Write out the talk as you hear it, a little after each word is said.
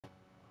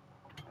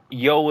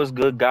Yo, what's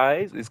good,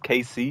 guys? It's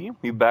Kaycee.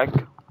 We back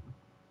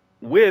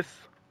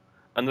with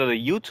another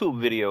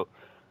YouTube video,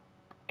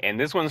 and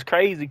this one's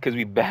crazy because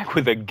we back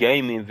with a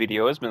gaming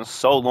video. It's been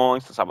so long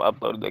since I've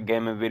uploaded a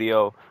gaming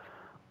video.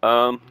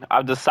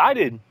 I've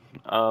decided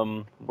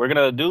we're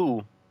gonna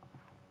do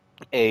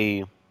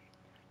a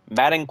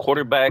Madden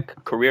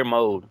quarterback career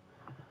mode.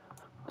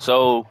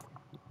 So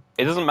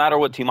it doesn't matter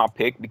what team I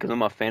pick because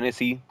I'm a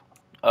fantasy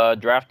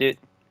drafted.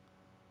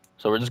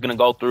 So we're just gonna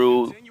go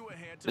through.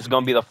 This is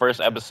gonna be the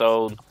first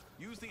episode.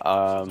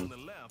 Um,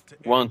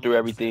 Run through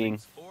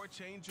everything.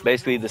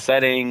 Basically, the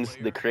settings,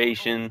 the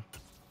creation.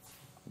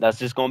 That's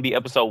just going to be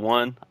episode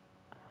 1.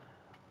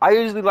 I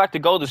usually like to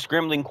go the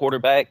scrambling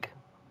quarterback,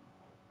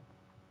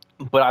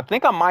 but I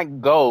think I might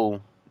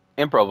go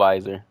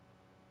improviser.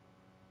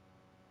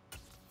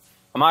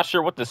 I'm not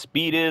sure what the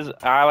speed is.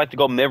 I like to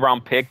go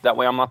mid-round pick. That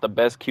way I'm not the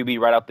best QB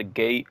right out the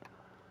gate.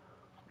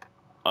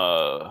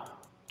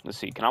 Let's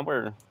see. Can I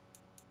wear...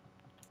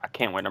 I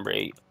can't wear number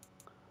 8.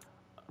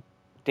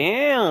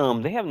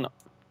 Damn, they have no...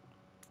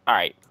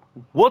 Alright.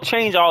 We'll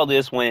change all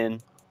this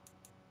when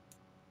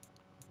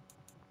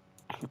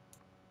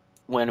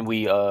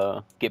we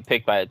get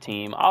picked by a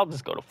team. I'll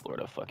just go to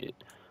Florida. Fuck it.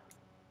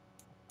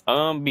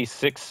 Be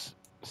 6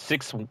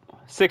 foot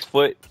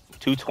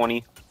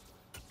 220,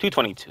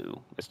 222.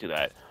 Let's do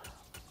that.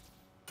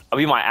 I'll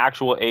be my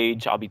actual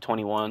age. I'll be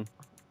 21.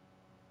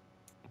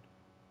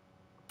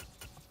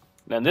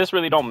 Then this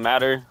really don't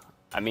matter.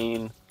 I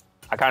mean,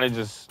 I kind of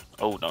just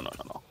no.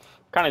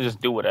 Kind of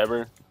just do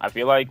whatever I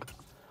feel like.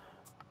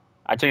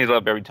 I change it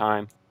up every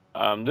time.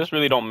 This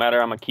really don't matter.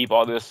 I'm gonna keep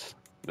all this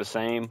the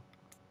same.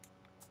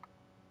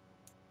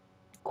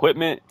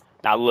 Equipment.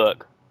 Now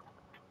look.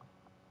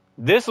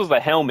 This was the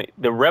helmet.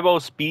 The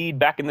Revo Speed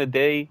back in the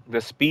day. The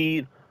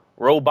Speed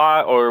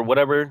Robot or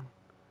whatever.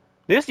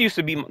 This used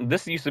to be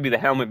the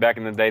helmet back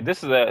in the day.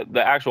 This is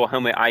the actual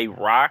helmet I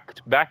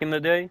rocked back in the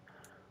day.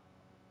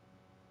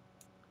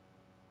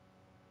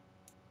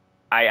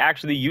 I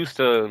actually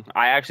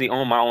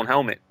own my own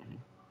helmet.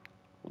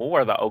 We'll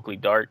wear the Oakley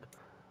Dark.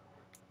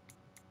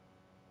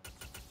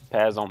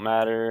 Pads don't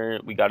matter.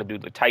 We got to do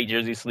the tight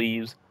jersey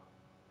sleeves.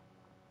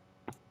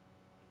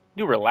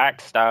 Do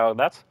relaxed style.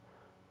 That's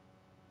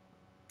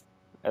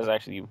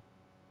actually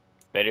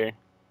better.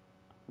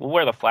 We'll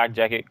wear the flak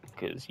jacket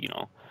because, you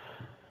know,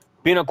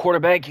 being a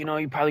quarterback, you know,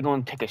 you're probably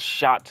going to take a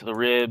shot to the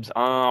ribs.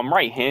 I'm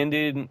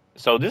right-handed.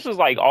 So this is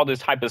like all this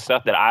type of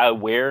stuff that I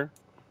wear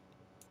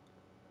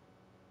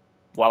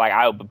while like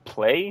I would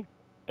play,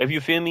 if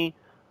you feel me.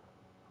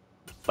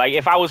 Like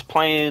if I was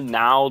playing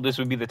now, this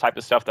would be the type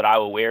of stuff that I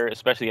would wear,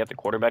 especially at the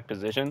quarterback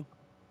position.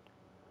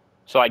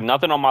 So like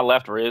nothing on my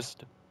left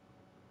wrist.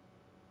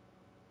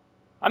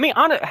 I mean,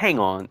 hang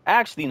on.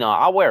 Actually, no.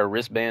 I'll wear a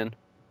wristband.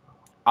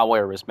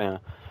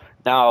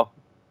 Now,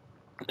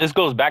 this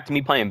goes back to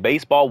me playing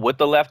baseball with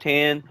the left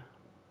hand.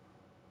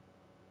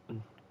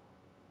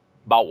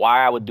 About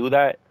why I would do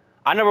that.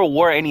 I never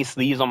wore any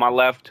sleeves on my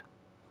left,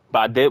 but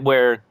I did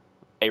wear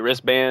a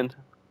wristband.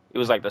 It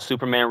was like the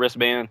Superman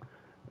wristband.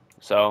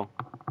 So,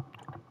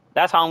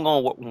 that's how I'm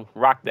going to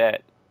rock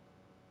that.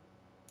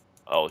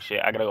 Oh,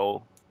 shit. I got to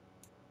go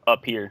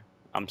up here.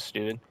 I'm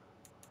stupid.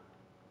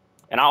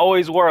 And I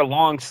always wear a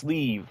long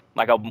sleeve,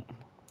 like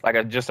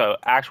just a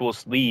actual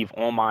sleeve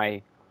on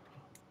my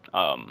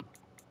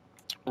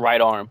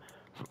right arm.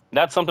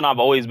 That's something I've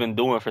always been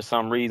doing for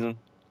some reason.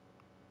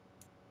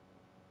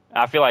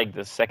 I feel like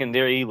the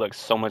secondary looks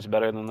so much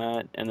better than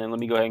that. And then let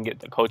me go ahead and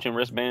get the coaching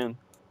wristband.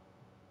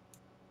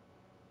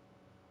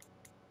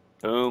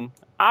 Boom.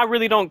 I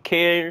really don't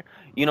care,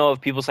 you know, if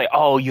people say,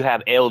 "Oh, you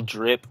have L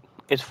drip."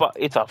 It's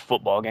a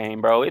football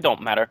game, bro. It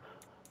don't matter.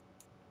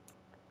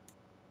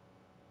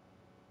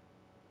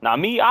 Now,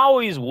 me, I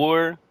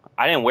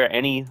didn't wear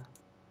any,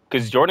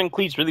 because Jordan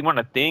cleats really weren't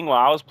a thing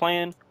while I was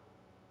playing.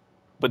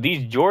 But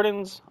these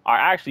Jordans are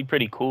actually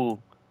pretty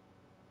cool.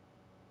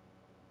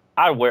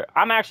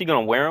 I'm actually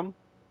going to wear them.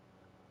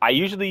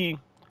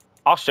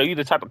 I'll show you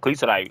the type of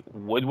cleats that I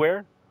would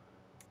wear.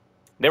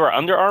 They were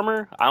Under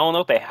Armour. I don't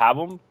know if they have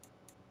them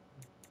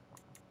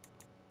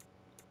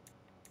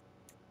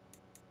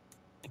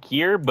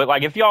here. But,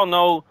 like, if y'all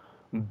know,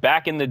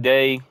 back in the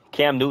day,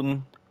 Cam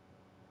Newton,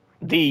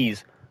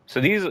 these are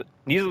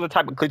the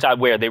type of cleats I'd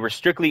wear. They were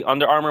strictly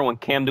Under Armour when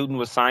Cam Newton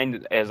was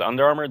signed as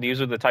Under Armour.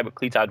 These are the type of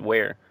cleats I'd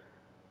wear.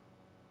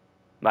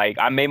 Like,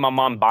 I made my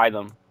mom buy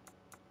them.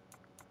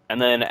 And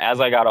then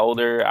as I got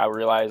older, I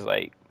realized,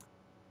 like,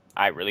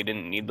 I really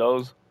didn't need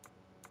those.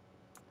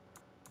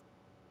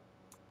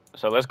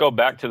 So let's go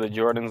back to the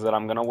Jordans that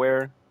I'm going to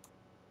wear.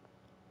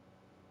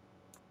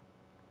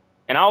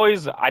 And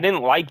I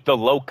didn't like the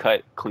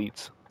low-cut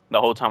cleats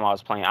the whole time I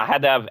was playing. I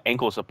had to have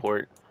ankle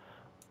support.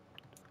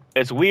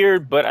 It's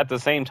weird, but at the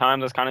same time,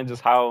 that's kind of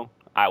just how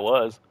I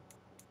was.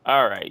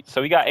 All right,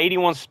 so we got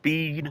 81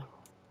 speed,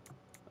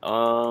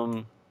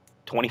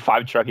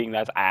 25 trucking.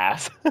 That's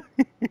ass.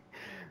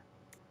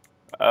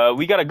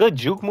 We got a good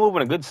juke move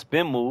and a good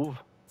spin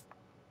move.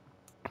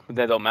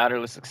 That don't matter.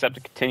 Let's accept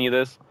to continue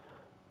this.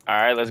 All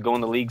right, let's go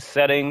in the league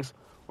settings.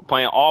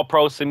 Playing all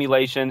pro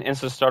simulation,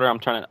 instant starter, I'm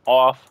turning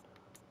off.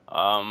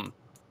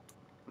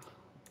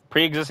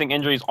 Pre-existing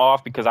injuries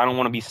off because I don't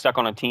want to be stuck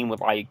on a team with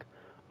like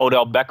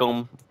Odell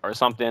Beckham or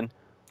something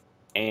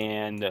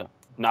and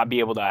not be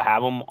able to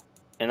have them.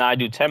 And I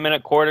do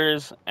 10-minute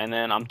quarters, and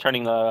then I'm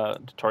turning the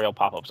tutorial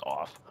pop-ups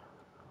off.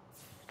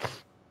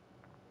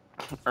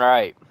 All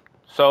right,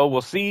 so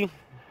we'll see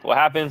what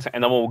happens,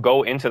 and then we'll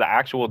go into the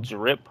actual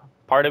drip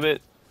part of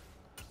it,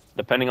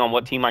 depending on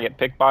what team I get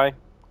picked by.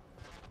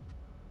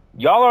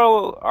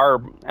 Y'all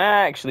are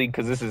actually,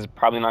 because this is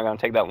probably not going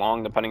to take that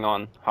long, depending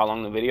on how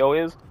long the video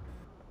is.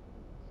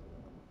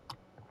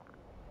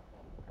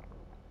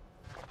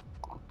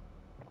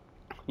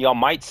 Y'all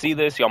might see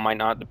this, y'all might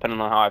not, depending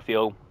on how I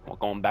feel while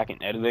going back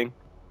and editing.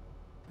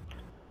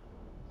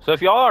 So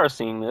if y'all are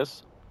seeing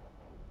this,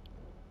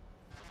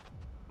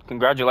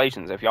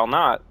 congratulations. If y'all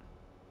not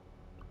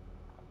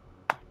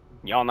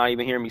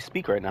even hearing me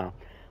speak right now,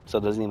 so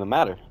it doesn't even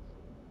matter.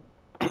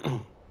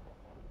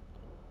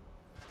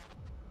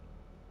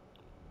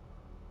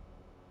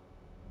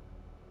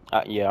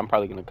 Yeah, I'm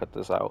probably gonna cut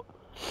this out.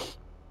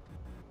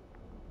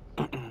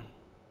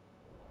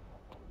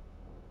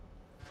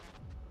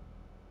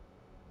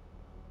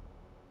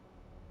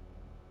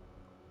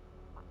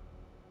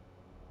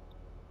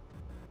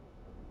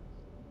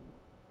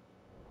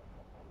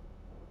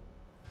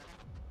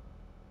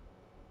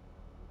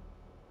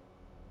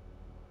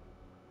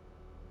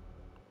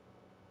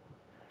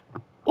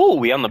 Ooh,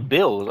 we on the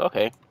Bills.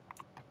 Okay.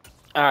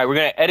 All right, we're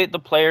gonna edit the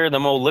player,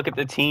 then we'll look at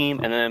the team,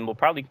 and then we'll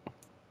probably.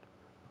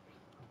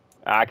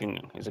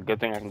 It's a good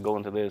thing I can go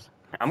into this.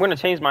 I'm gonna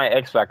change my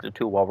X factor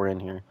too while we're in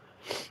here,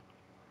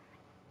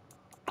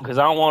 because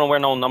I don't want to wear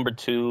no number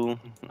 2.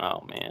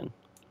 Oh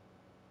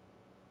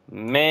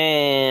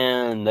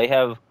man, they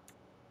have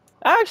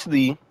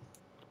actually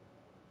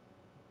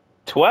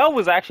 12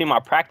 was actually my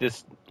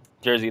practice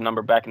jersey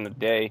number back in the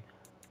day.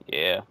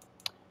 Yeah.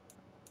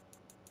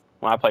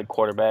 When I played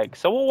quarterback.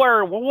 So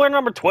we'll wear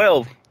number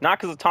 12. Not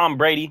because of Tom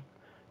Brady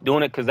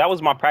doing it, because that was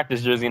my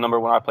practice jersey number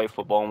when I played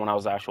football and when I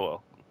was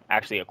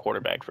actually a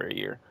quarterback for a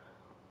year.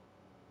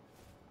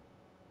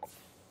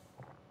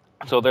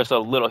 So there's a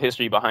little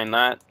history behind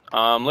that.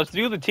 Let's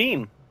do the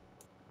team.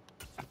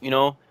 You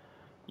know,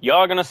 y'all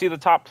are going to see the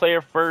top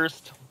player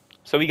first.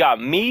 So we got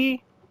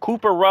me,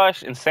 Cooper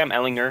Rush, and Sam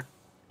Ellinger.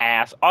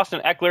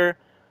 Austin Eckler,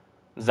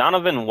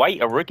 Zonovan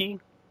White, a rookie.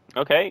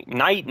 Okay.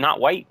 Knight, not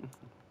White.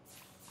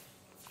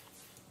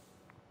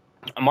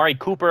 Amari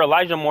Cooper,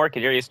 Elijah Moore,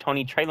 Kadarius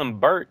Toney, Traylon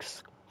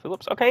Burks,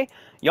 Phillips. Okay,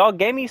 y'all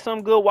gave me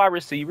some good wide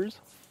receivers.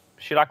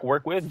 Shit I could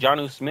work with.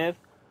 Jonnu Smith.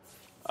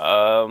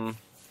 A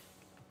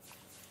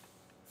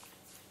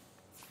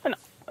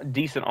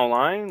decent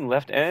O-line.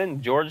 Left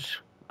end. George.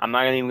 I'm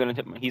not even going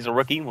to... He's a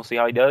rookie. We'll see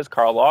how he does.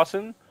 Carl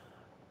Lawson.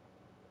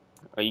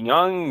 A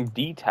young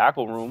D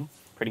tackle room,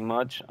 pretty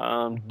much.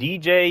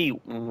 DJ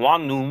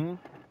Wanum.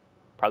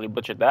 Probably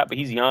butchered that, but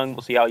he's young.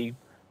 We'll see how he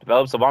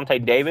develops.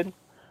 Avonte David.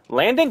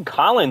 Landon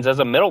Collins as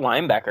a middle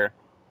linebacker.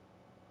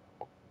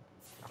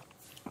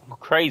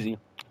 Crazy.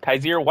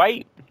 Kaiser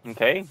White.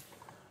 Okay.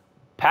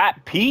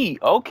 Pat P.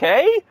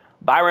 Okay.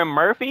 Byron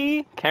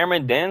Murphy.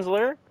 Cameron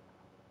Densler.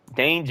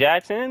 Dane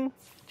Jackson.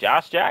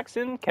 Josh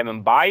Jackson.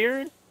 Kevin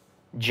Byard.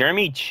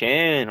 Jeremy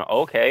Chin.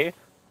 Okay.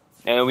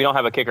 And we don't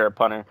have a kicker or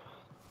punter.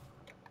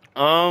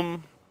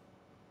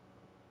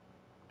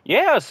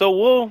 Yeah,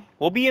 so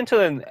we'll be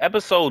into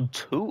episode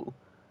 2.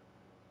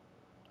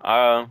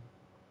 I'm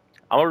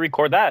gonna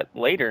record that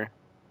later.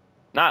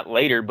 Not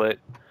later, but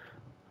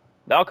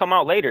that'll come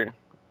out later.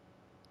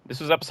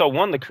 This was episode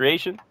 1, the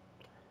creation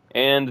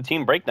and the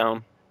team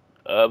breakdown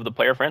of the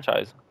player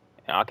franchise.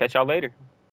 And I'll catch y'all later.